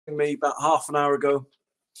me about half an hour ago.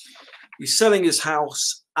 He's selling his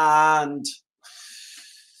house and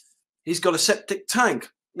he's got a septic tank.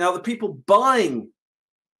 Now, the people buying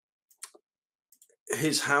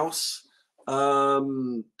his house, they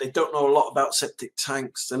don't know a lot about septic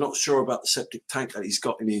tanks. They're not sure about the septic tank that he's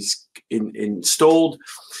got installed.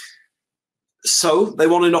 So they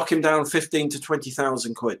want to knock him down 15 to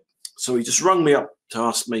 20,000 quid. So he just rung me up to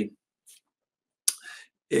ask me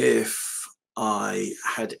if I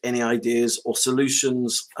had any ideas or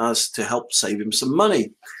solutions as to help save him some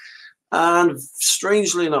money. And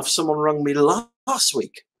strangely enough, someone rung me last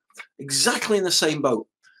week, exactly in the same boat.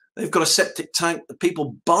 They've got a septic tank. The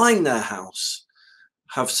people buying their house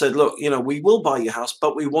have said, look, you know, we will buy your house,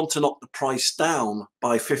 but we want to knock the price down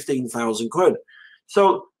by 15,000 quid.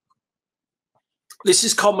 So this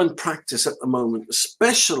is common practice at the moment,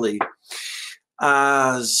 especially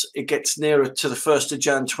as it gets nearer to the 1st of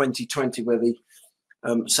Jan 2020, where the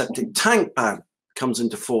septic tank ban comes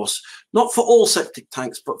into force. Not for all septic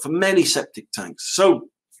tanks, but for many septic tanks. So,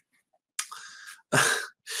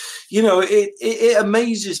 you know, it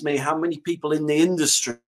amazes me how many people in the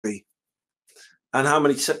industry and how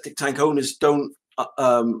many septic tank owners don't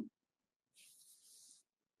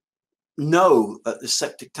know that the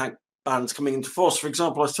septic tank ban's coming into force. For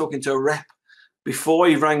example, I was talking to a rep before.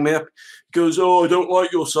 He rang me up. He goes, oh, I don't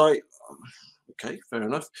like your site. Okay, fair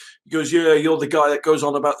enough. He goes, yeah, you're the guy that goes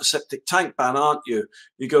on about the septic tank ban, aren't you?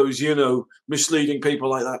 He goes, you know, misleading people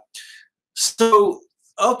like that. So,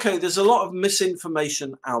 okay, there's a lot of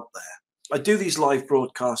misinformation out there. I do these live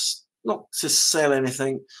broadcasts not to sell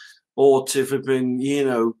anything or to you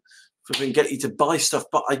know, get you to buy stuff,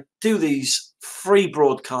 but I do these free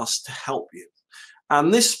broadcasts to help you.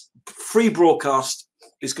 And this free broadcast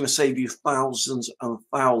is going to save you thousands and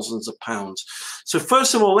thousands of pounds. So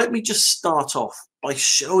first of all, let me just start off by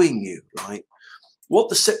showing you, right, what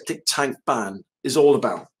the septic tank ban is all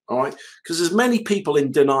about, all right? Because there's many people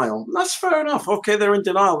in denial. And that's fair enough. Okay, they're in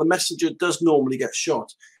denial. The messenger does normally get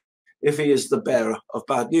shot if he is the bearer of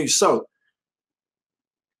bad news. So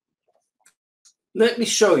let me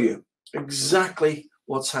show you exactly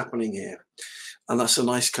what's happening here. And that's a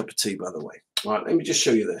nice cup of tea, by the way. All right, let me just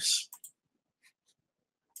show you this.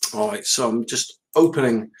 All right, so I'm just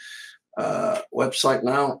opening website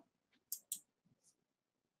now.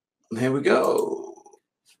 And here we go.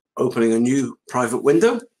 Opening a new private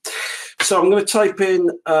window. So I'm going to type in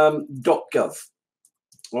 .gov.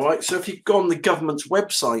 All right, so if you go on the government's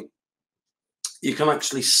website, you can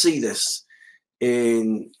actually see this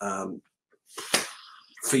in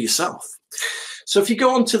for yourself. So if you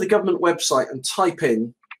go onto the government website and type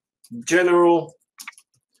in general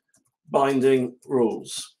binding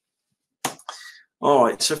rules. All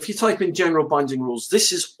right, so if you type in general binding rules,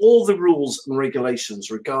 this is all the rules and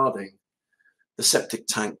regulations regarding the septic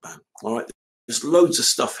tank ban. All right, there's loads of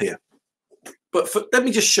stuff here. But let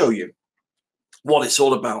me just show you what it's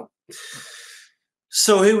all about.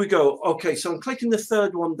 So here we go. Okay, so I'm clicking the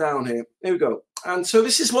third one down here. Here we go. And so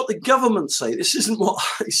this is what the government say. This isn't what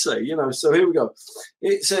I say, you know. So here we go.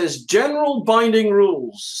 It says general binding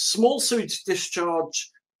rules, small sewage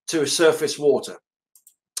discharge to surface water.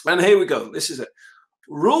 And here we go. This is it.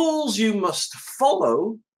 Rules you must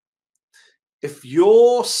follow if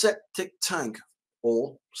your septic tank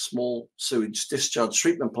or small sewage discharge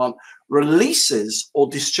treatment plant releases or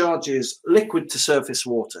discharges liquid to surface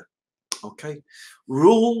water. Okay,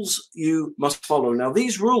 rules you must follow. Now,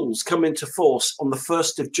 these rules come into force on the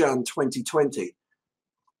 1st of Jan 2020,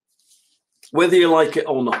 whether you like it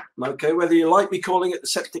or not. Okay, whether you like me calling it the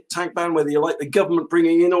septic tank ban, whether you like the government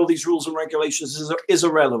bringing in all these rules and regulations is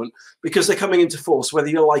irrelevant, because they're coming into force whether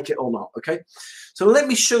you like it or not. Okay, so let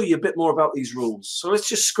me show you a bit more about these rules. So let's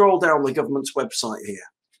just scroll down the government's website here.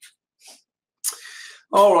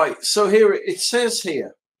 All right, so here it says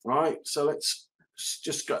here, right? So let's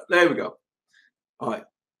just go. There we go. All right,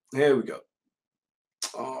 here we go.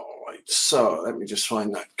 All right, so let me just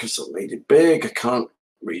find that because I made it big. I can't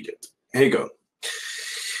read it. Here you go.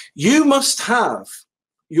 You must have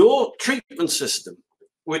your treatment system,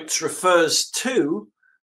 which refers to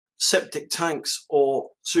septic tanks or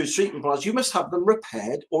sewage treatment plants. You must have them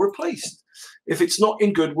repaired or replaced if it's not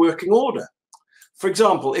in good working order. For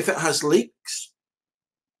example, if it has leaks,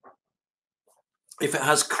 if it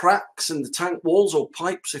has cracks in the tank walls or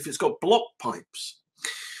pipes, if it's got blocked pipes,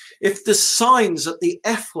 if the signs that the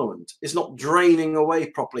effluent is not draining away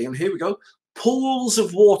properly, and here we go, pools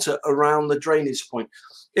of water around the drainage point,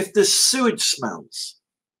 if there's sewage smells,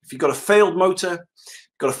 if you've got a failed motor,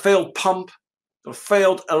 got a failed pump, got a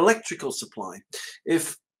failed electrical supply,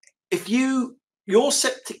 if your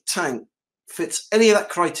septic tank fits any of that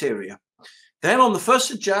criteria, Then on the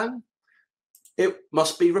 1st of Jan, it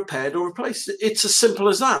must be repaired or replaced. It's as simple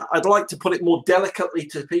as that. I'd like to put it more delicately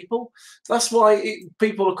to people. That's why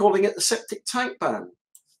people are calling it the septic tank ban.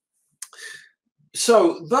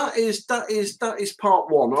 So that is part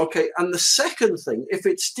one. Okay, and the second thing, if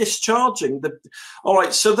it's discharging all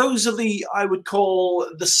right, so those are I would call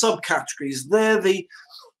the subcategories.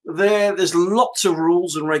 There's lots of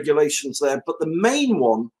rules and regulations there, but the main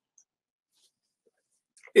one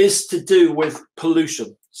is to do with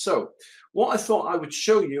pollution. So what I thought I would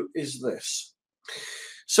show you is this.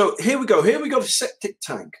 So here we go. Here we got a septic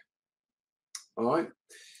tank. All right.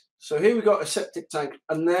 So here we got a septic tank,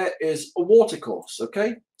 and there is a water course.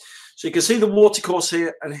 Okay. So you can see the water course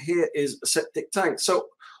here, and here is a septic tank. So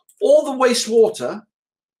all the wastewater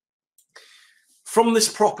from this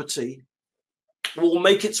property will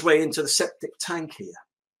make its way into the septic tank here.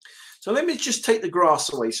 So let me just take the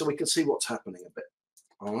grass away so we can see what's happening a bit.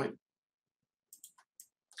 All right.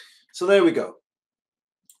 So there we go.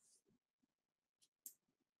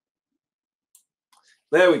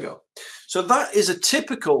 There we go. So that is a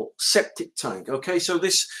typical septic tank. Okay, so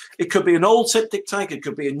it could be an old septic tank, it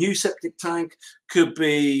could be a new septic tank, could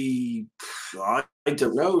be, I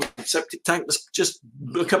don't know, septic tank that's just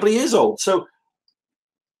a couple of years old. So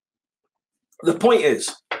the point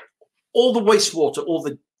is, all the wastewater, all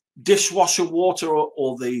the dishwasher water,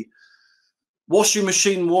 or the washing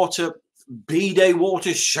machine water, bidet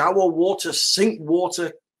water, shower water, sink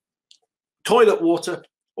water, toilet water,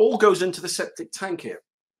 all goes into the septic tank here.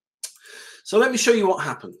 So let me show you what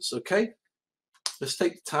happens, okay? Let's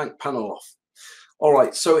take the tank panel off. All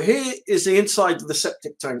right, so here is the inside of the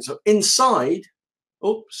septic tank. So inside,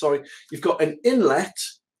 oh, sorry, you've got an inlet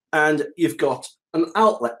and you've got an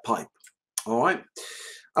outlet pipe, all right?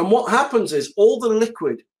 And what happens is all the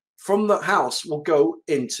liquid from the house will go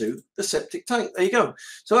into the septic tank. There you go.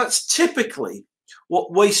 So that's typically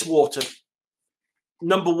what wastewater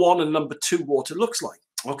number 1 and number 2 water looks like.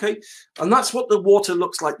 Okay, and that's what the water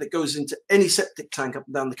looks like that goes into any septic tank up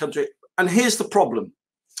and down the country. And here's the problem.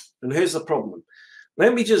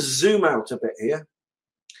 Let me just zoom out a bit here.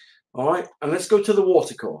 All right, and let's go to the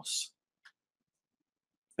water course.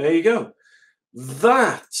 There you go.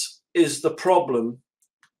 That is the problem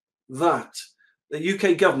that the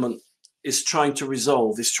UK government is trying to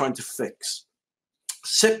resolve, is trying to fix.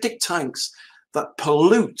 Septic tanks that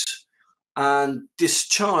pollute and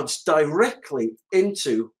discharge directly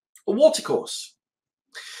into a watercourse.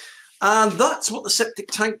 And that's what the septic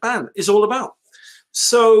tank ban is all about.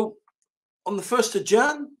 So on the 1st of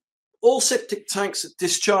Jan, all septic tanks that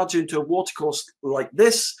discharge into a watercourse like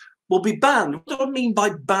this will be banned. What do I mean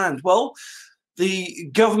by banned? Well, the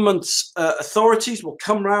government's authorities will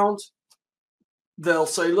come round. They'll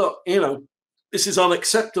say, look, this is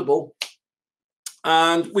unacceptable,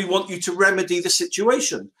 and we want you to remedy the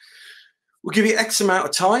situation. We'll give you X amount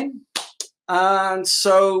of time. And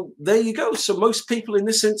so there you go. So most people in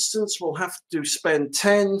this instance will have to spend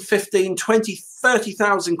 10, 15, 20,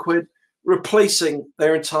 30,000 quid replacing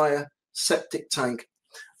their entire septic tank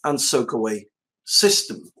and soak away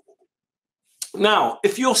system. Now,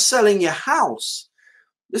 if you're selling your house,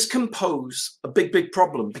 this can pose a big, big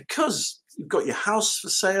problem, because you've got your house for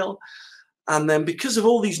sale. And then because of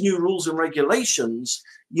all these new rules and regulations,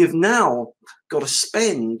 you've now got to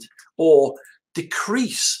spend or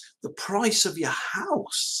decrease the price of your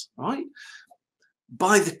house, right,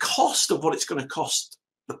 by the cost of what it's going to cost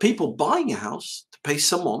the people buying your house to pay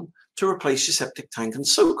someone to replace your septic tank and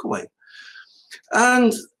soak away.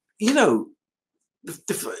 And,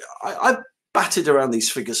 I've batted around these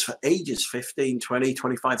figures for ages, 15, 20,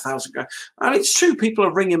 25,000 grand. And it's true, people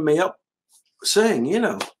are ringing me up saying,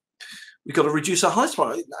 we've got to reduce our house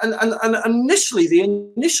price. And initially, the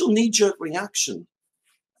initial knee-jerk reaction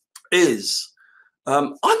is,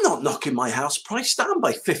 I'm not knocking my house price down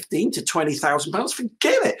by 15 to 20,000 pounds.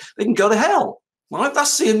 Forget it. They can go to hell. Right?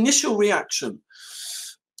 That's the initial reaction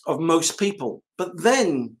of most people. But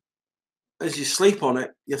then, as you sleep on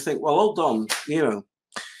it, you think, well, hold on,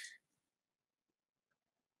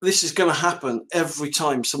 this is going to happen every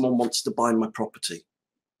time someone wants to buy my property.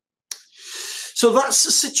 So that's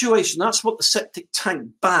the situation. That's what the septic tank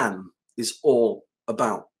ban is all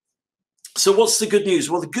about. So what's the good news?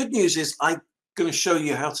 Well, the good news is I'm going to show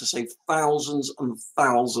you how to save thousands and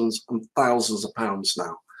thousands and thousands of pounds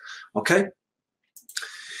now. Okay?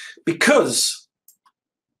 Because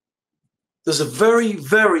there's a very,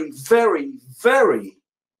 very, very, very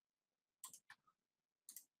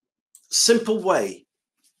simple way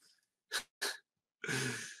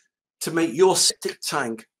to make your septic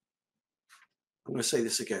tank, I'm going to say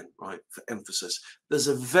this again, right, for emphasis. There's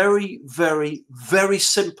a very, very, very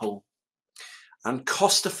simple and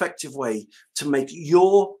cost-effective way to make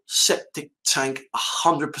your septic tank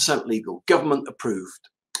 100% legal, government approved.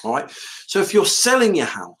 All right. So if you're selling your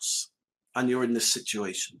house and you're in this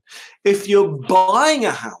situation, if you're buying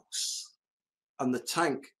a house and the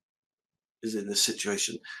tank is in this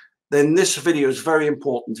situation, then this video is very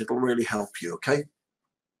important. It'll really help you. Okay.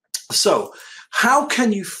 So how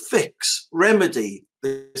can you remedy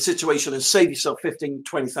the situation and save yourself 15,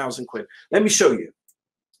 20,000 quid? Let me show you.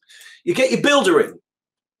 You get your builder in.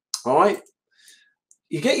 All right.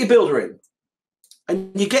 You get your builder in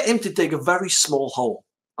and you get him to dig a very small hole.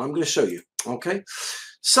 I'm going to show you. Okay.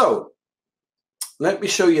 So let me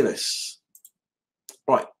show you this.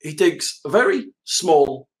 Right. He digs a very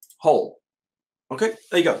small hole. Okay.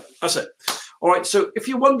 There you go. That's it. All right. So if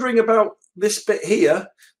you're wondering about this bit here,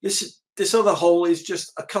 this other hole is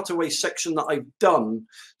just a cutaway section that I've done.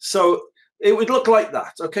 So it would look like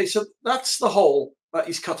that. Okay. So that's the hole that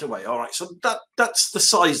is cut away. All right. So that's the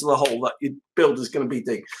size of the hole that your builder's going to be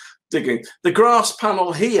digging. The grass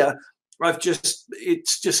panel here, I've just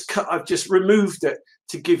removed it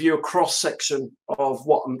to give you a cross section of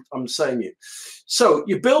what I'm saying you. So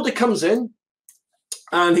your builder comes in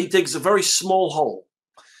and he digs a very small hole.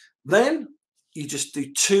 Then you just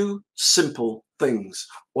do two simple things.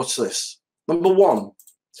 What's this? Number one.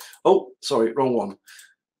 Oh, sorry, wrong one.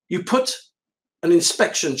 You put an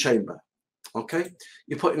inspection chamber. Okay.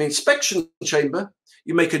 You put an inspection chamber.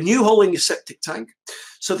 You make a new hole in your septic tank.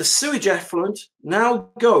 So the sewage effluent now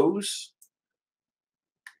goes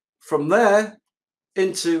from there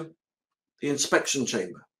into the inspection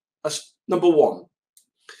chamber. That's number one.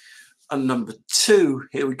 And number two,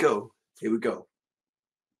 here we go. Here we go.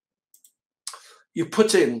 You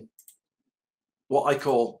put in what I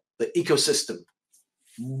call the ecosystem.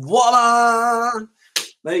 Voila!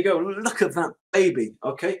 There you go. Look at that baby.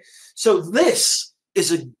 Okay. So this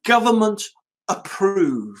is a government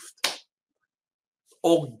approved,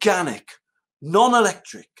 organic,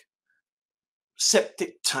 non-electric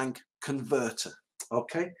septic tank converter.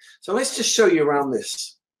 Okay. So let's just show you around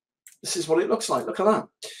this. This is what it looks like. Look at that.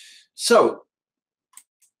 So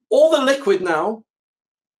all the liquid now,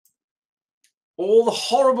 all the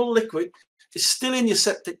horrible liquid is still in your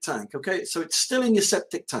septic tank. Okay. So it's still in your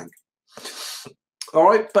septic tank. All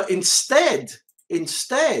right. But instead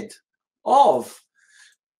of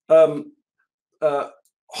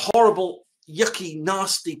horrible, yucky,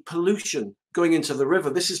 nasty pollution going into the river,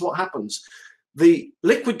 this is what happens. The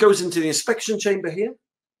liquid goes into the inspection chamber here.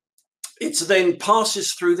 It then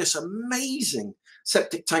passes through this amazing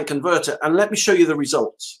septic tank converter. And let me show you the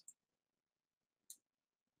results.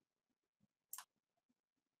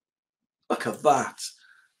 Look at that.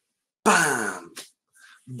 Bam.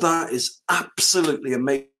 That is absolutely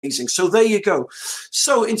amazing. So there you go.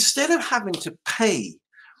 So instead of having to pay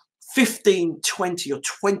 15, 20 or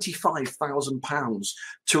 25,000 pounds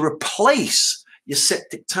to replace your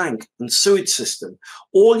septic tank and sewage system,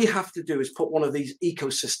 all you have to do is put one of these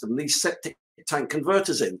ecosystem, these septic tank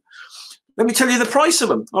converters in. Let me tell you the price of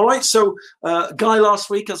them. All right. So guy last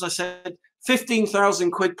week, as I said,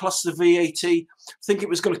 15,000 quid plus the VAT. I think it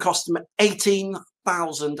was going to cost them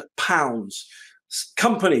 18,000 pounds.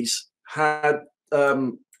 Companies had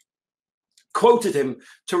quoted him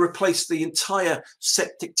to replace the entire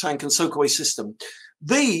septic tank and soakaway system.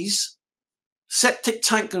 These septic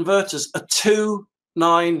tank converters are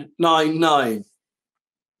 2,999.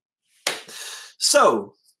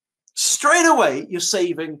 So straight away you're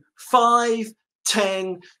saving 5,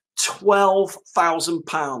 10, 12,000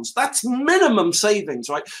 pounds. That's minimum savings,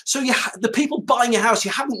 right? So the people buying your house,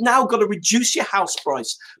 you haven't now got to reduce your house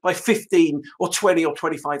price by 15 or 20 or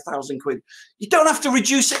 25,000 quid. You don't have to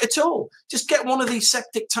reduce it at all. Just get one of these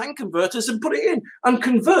septic tank converters and put it in and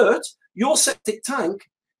convert your septic tank,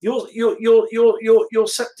 your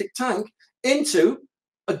septic tank into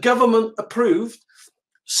a government approved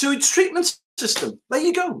sewage treatment system. There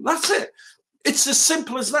you go. That's it. It's as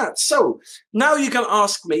simple as that. So now you're going to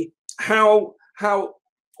ask me how do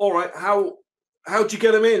you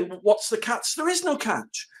get them in? What's the catch? There is no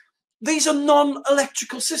catch. These are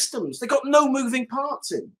non-electrical systems. They've got no moving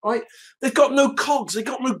parts in, right? They've got no cogs. They've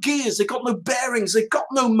got no gears. They've got no bearings. They've got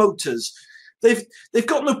no motors. They've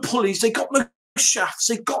got no pulleys. They've got no shafts.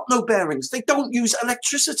 They've got no bearings. They don't use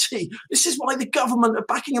electricity. This is why the government are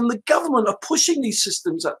backing them. The government are pushing these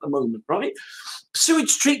systems at the moment, right?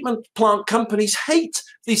 Sewage treatment plant companies hate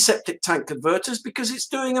these septic tank converters because it's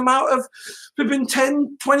doing them out of flipping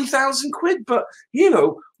 10, 20,000 quid. But, you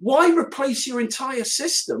know, why replace your entire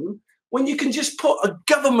system when you can just put a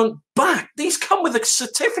government back? These come with a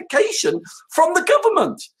certification from the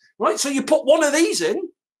government, right? So you put one of these in,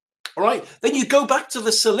 all right? Then you go back to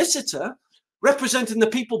the solicitor representing the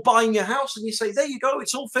people buying your house, and you say, there you go,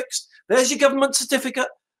 it's all fixed. There's your government certificate.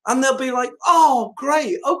 And they'll be like, oh,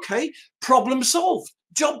 great. Okay. Problem solved.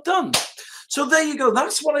 Job done. So there you go.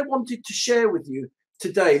 That's what I wanted to share with you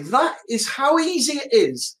today. That is how easy it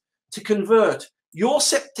is to convert your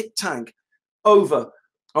septic tank over.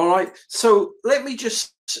 All right. So let me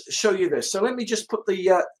just show you this. So let me just put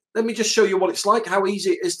the, let me just show you what it's like, how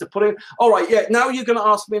easy it is to put in. All right. Yeah. Now you're going to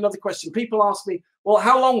ask me another question. People ask me, well,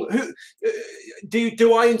 how long,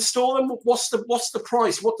 do I install them? What's the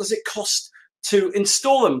price? What does it cost to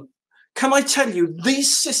install them? Can I tell you,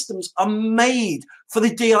 these systems are made for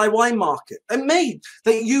the DIY market. They're made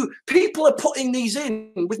that people are putting these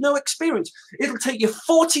in with no experience. It'll take you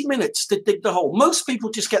 40 minutes to dig the hole. Most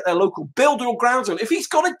people just get their local builder or groundsman. If he's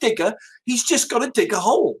got a digger, he's just got to dig a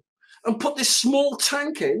hole and put this small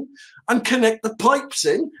tank in and connect the pipes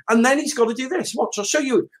in. And then he's got to do this. Watch, I'll show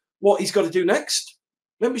you what he's got to do next.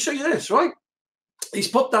 Let me show you this, right? He's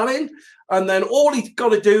put that in, and then all he's got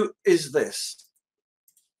to do is this.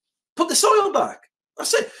 Put the soil back.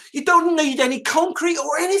 That's it. You don't need any concrete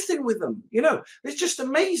or anything with them. You know, it's just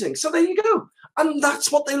amazing. So there you go. And that's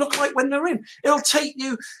what they look like when they're in. It'll take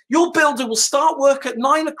you, your builder will start work at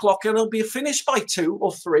 9 o'clock and it'll be finished by 2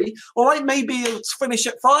 or 3. All right, maybe it'll finish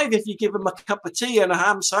at 5 if you give them a cup of tea and a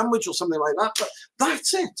ham sandwich or something like that. But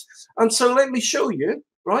that's it. And so let me show you,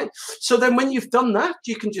 right? So then when you've done that,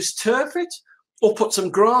 you can just turf it or put some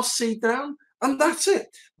grass seed down, and that's it.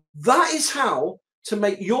 That is how to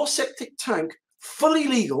make your septic tank fully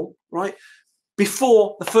legal, right,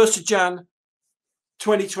 before the 1st of Jan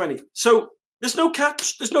 2020. So there's no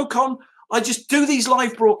catch, there's no con. I just do these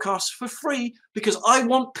live broadcasts for free because I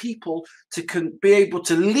want people to be able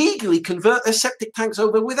to legally convert their septic tanks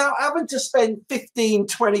over without having to spend 15,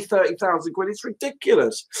 20, 30,000 quid. It's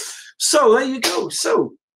ridiculous. So there you go.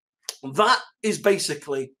 So that is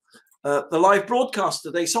basically the live broadcast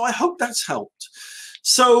today. So I hope that's helped.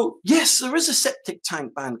 So, yes, there is a septic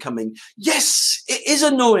tank ban coming. Yes, it is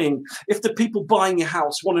annoying if the people buying your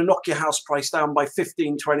house want to knock your house price down by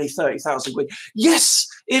 15, 20, 30,000 quid. Yes,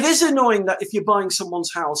 it is annoying that if you're buying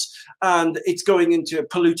someone's house and it's going into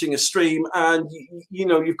polluting a stream and, you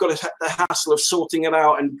know, you've got the hassle of sorting it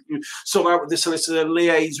out and sort out with the solicitor and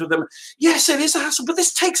liaise with them. Yes, it is a hassle, but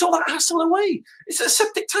this takes all that hassle away. It's a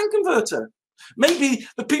septic tank converter. Maybe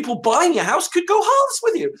the people buying your house could go halves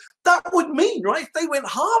with you. That would mean, right, if they went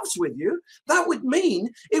halves with you, that would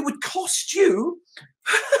mean it would cost you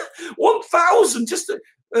 1,000, just,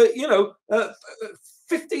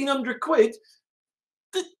 1,500 quid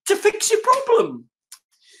to fix your problem.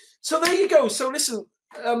 So there you go. So listen,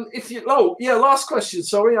 last question.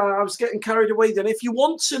 Sorry, I was getting carried away then. If you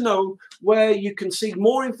want to know where you can see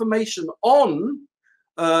more information on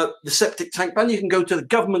the septic tank ban, you can go to the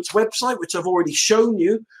government's website, which I've already shown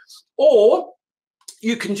you, or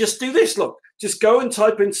you can just do this. Look, just go and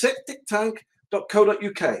type in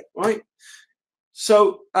septictank.co.uk, right?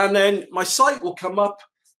 So, and then my site will come up,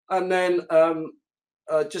 and then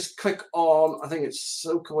just click on, I think it's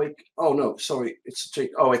soak away. Oh no, sorry,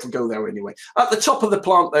 it'll go there anyway. At the top of the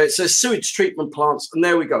plant there, it says sewage treatment plants, and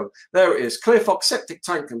there we go. There it is, ClearFox septic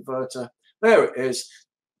tank converter. There it is.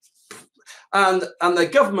 And the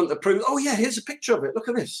government approved. Oh yeah, here's a picture of it. Look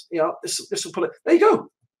at this. Yeah, this will put it. There you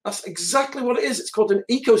go. That's exactly what it is. It's called an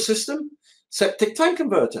ecosystem septic tank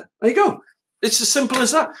converter. There you go. It's as simple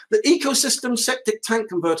as that. The ecosystem septic tank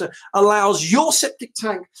converter allows your septic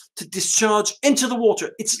tank to discharge into the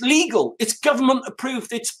water. It's legal. It's government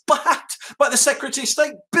approved. It's backed by the Secretary of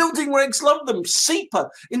State. Building regs love them. SEPA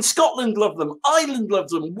in Scotland love them. Ireland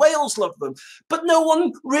loves them. Wales love them. But no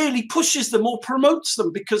one really pushes them or promotes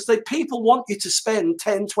them because people want you to spend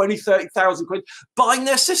 10, 20, 30,000 quid buying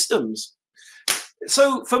their systems.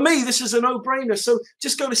 So for me, this is a no-brainer. So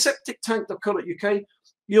just go to septictank.co.uk.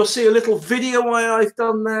 You'll see a little video I've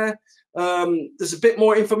done there. There's a bit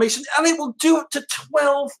more information, and it will do up to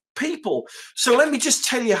 12 people. So let me just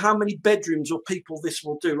tell you how many bedrooms or people this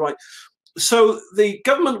will do, right? So the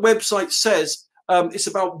government website says it's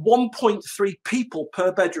about 1.3 people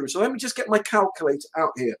per bedroom. So let me just get my calculator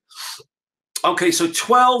out here. Okay, so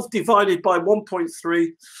 12 divided by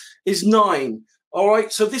 1.3 is 9. All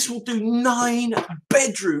right, so this will do 9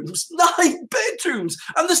 bedrooms, 9 bedrooms,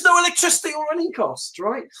 and there's no electricity or running costs,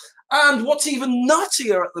 right? And what's even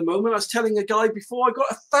nuttier at the moment, I was telling a guy before, I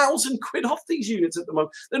got 1,000 quid off these units at the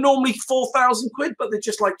moment. They're normally 4,000 quid, but they're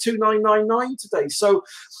just like 2,999 today. So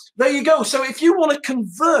there you go. So if you want to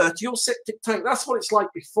convert your septic tank, that's what it's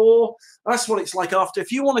like before. That's what it's like after.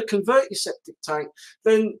 If you want to convert your septic tank,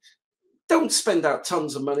 then don't spend out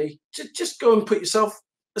tons of money. Just go and put yourself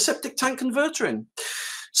a septic tank converter in.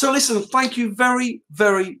 So listen, thank you very,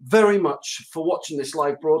 very, very much for watching this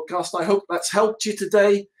live broadcast. I hope that's helped you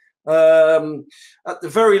today. At the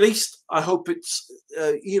very least, I hope it's,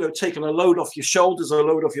 taken a load off your shoulders, a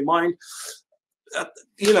load off your mind.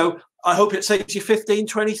 I hope it saves you 15,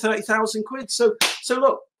 20, 30,000 quid. So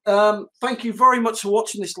look, thank you very much for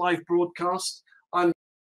watching this live broadcast. I'm